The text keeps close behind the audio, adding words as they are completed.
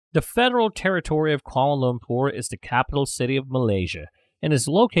The Federal Territory of Kuala Lumpur is the capital city of Malaysia and is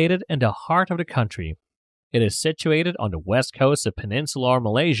located in the heart of the country. It is situated on the west coast of peninsular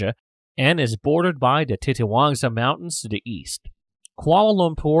Malaysia and is bordered by the Titiwangsa Mountains to the east. Kuala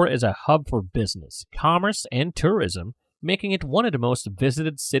Lumpur is a hub for business, commerce, and tourism, making it one of the most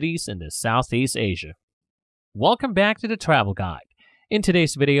visited cities in the Southeast Asia. Welcome back to the Travel Guide. In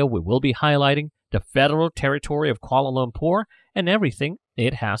today's video, we will be highlighting the Federal Territory of Kuala Lumpur and everything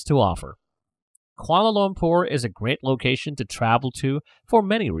it has to offer. Kuala Lumpur is a great location to travel to for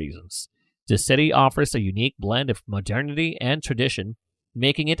many reasons. The city offers a unique blend of modernity and tradition,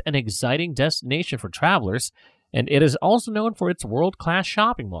 making it an exciting destination for travelers, and it is also known for its world-class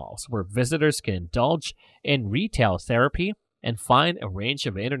shopping malls, where visitors can indulge in retail therapy and find a range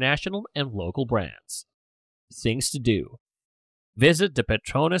of international and local brands. Things to do. Visit the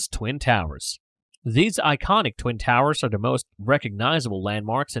Petronas Twin Towers. These iconic Twin Towers are the most recognizable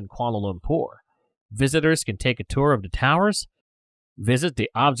landmarks in Kuala Lumpur. Visitors can take a tour of the towers, visit the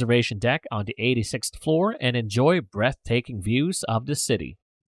observation deck on the 86th floor, and enjoy breathtaking views of the city.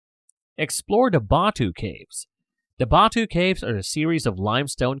 Explore the Batu Caves. The Batu Caves are a series of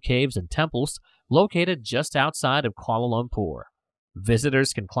limestone caves and temples located just outside of Kuala Lumpur.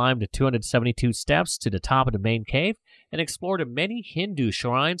 Visitors can climb the 272 steps to the top of the main cave and explore the many Hindu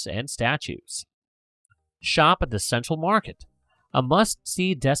shrines and statues. Shop at the Central Market, a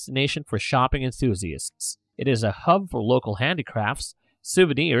must-see destination for shopping enthusiasts. It is a hub for local handicrafts,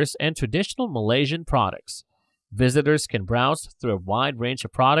 souvenirs, and traditional Malaysian products. Visitors can browse through a wide range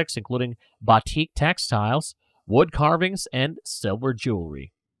of products including batik textiles, wood carvings, and silver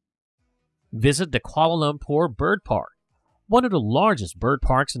jewelry. Visit the Kuala Lumpur Bird Park, one of the largest bird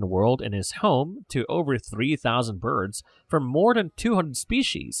parks in the world, and is home to over 3,000 birds from more than 200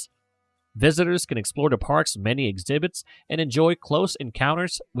 species. Visitors can explore the park's many exhibits and enjoy close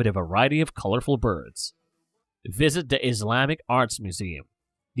encounters with a variety of colorful birds. Visit the Islamic Arts Museum.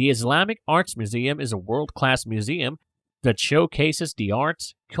 The Islamic Arts Museum is a world-class museum that showcases the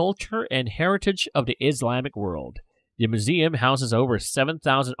arts, culture, and heritage of the Islamic world. The museum houses over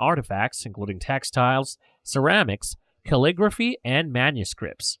 7,000 artifacts, including textiles, ceramics, calligraphy, and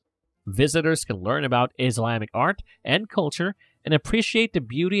manuscripts. Visitors can learn about Islamic art and culture and appreciate the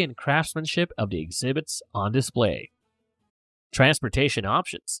beauty and craftsmanship of the exhibits on display. Transportation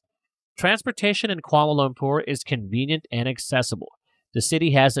options. Transportation in Kuala Lumpur is convenient and accessible. The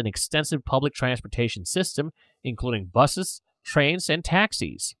city has an extensive public transportation system, including buses, trains, and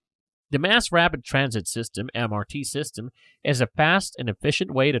taxis. The Mass Rapid Transit System, MRT system, is a fast and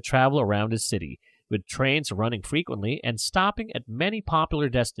efficient way to travel around the city, with trains running frequently and stopping at many popular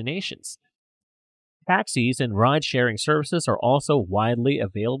destinations. Taxis and ride-sharing services are also widely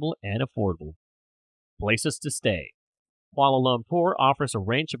available and affordable. Places to stay. Kuala Lumpur offers a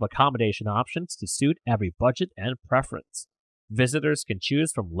range of accommodation options to suit every budget and preference. Visitors can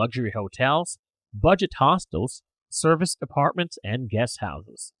choose from luxury hotels, budget hostels, serviced apartments, and guest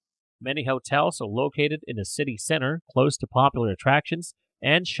houses. Many hotels are located in the city center, close to popular attractions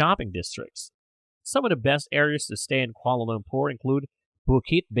and shopping districts. Some of the best areas to stay in Kuala Lumpur include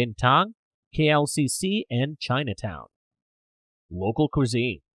Bukit Bintang, KLCC, and Chinatown. Local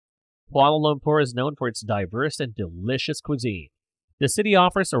cuisine. Kuala Lumpur is known for its diverse and delicious cuisine. The city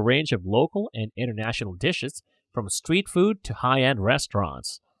offers a range of local and international dishes, from street food to high-end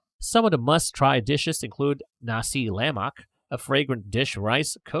restaurants. Some of the must-try dishes include nasi lemak, a fragrant dish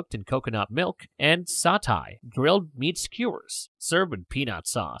rice cooked in coconut milk, and satay, grilled meat skewers, served with peanut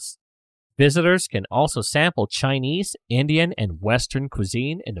sauce. Visitors can also sample Chinese, Indian, and Western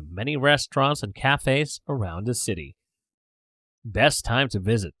cuisine in the many restaurants and cafes around the city. Best time to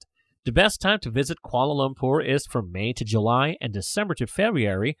visit. The best time to visit Kuala Lumpur is from May to July and December to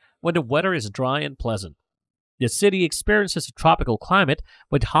February, when the weather is dry and pleasant. The city experiences a tropical climate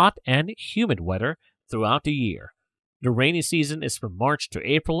with hot and humid weather throughout the year. The rainy season is from March to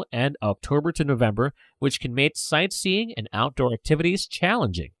April and October to November, which can make sightseeing and outdoor activities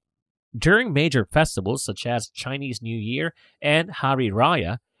challenging. During major festivals such as Chinese New Year and Hari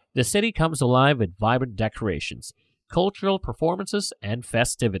Raya, the city comes alive with vibrant decorations, cultural performances, and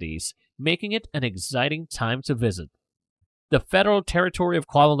festivities, making it an exciting time to visit. The Federal Territory of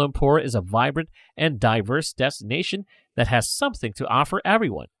Kuala Lumpur is a vibrant and diverse destination that has something to offer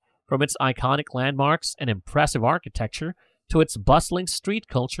everyone, from its iconic landmarks and impressive architecture to its bustling street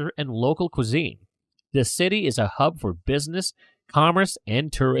culture and local cuisine. The city is a hub for business, commerce,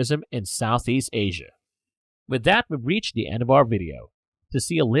 and tourism in Southeast Asia. With that, we've reached the end of our video. To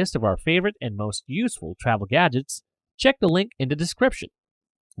see a list of our favorite and most useful travel gadgets, check the link in the description.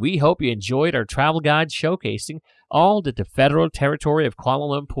 We hope you enjoyed our travel guide showcasing all that the Federal Territory of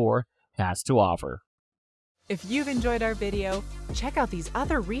Kuala Lumpur has to offer. If you've enjoyed our video, check out these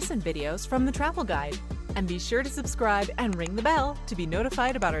other recent videos from the Travel Guide. And be sure to subscribe and ring the bell to be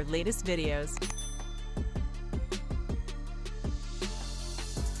notified about our latest videos.